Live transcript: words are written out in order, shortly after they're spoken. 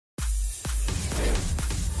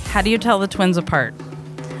How do you tell the twins apart?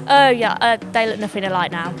 Oh yeah, they look nothing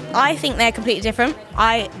alike now. I think they're completely different.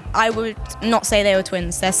 I would not say they were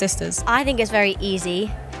twins, they're sisters. I think it's very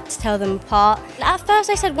easy to tell them apart. At first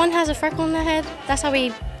I said one has a freckle on their head. That's how we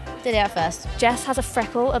did it at first. Jess has a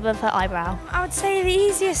freckle above her eyebrow. I would say the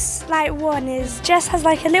easiest one is Jess has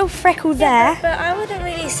like a little freckle there. But I wouldn't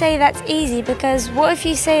really say that's easy, because what if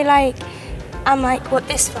you say like, I'm like, what,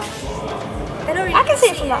 this far? I can see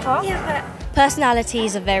it from that far. Yeah, but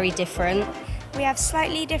Personalities are very different. we have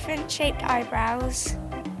slightly different shaped eyebrows.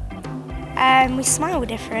 We smile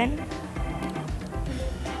different.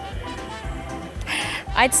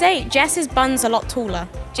 I'd say Jess's bun's a lot taller.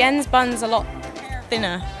 Jen's bun's a lot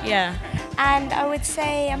thinner, yeah. And I would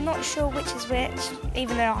say, I'm not sure which is which,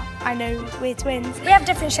 even though I know we're twins. We have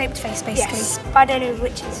different shaped face, basically. Yes. But I don't know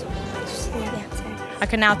which is which. Yeah, so. I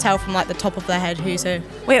can now tell from like the top of their head who's who.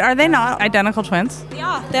 Wait, are they not identical twins? They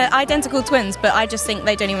are. They're identical twins, but I just think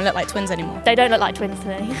they don't even look like twins anymore. They don't look like twins to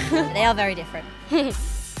me. They are very different.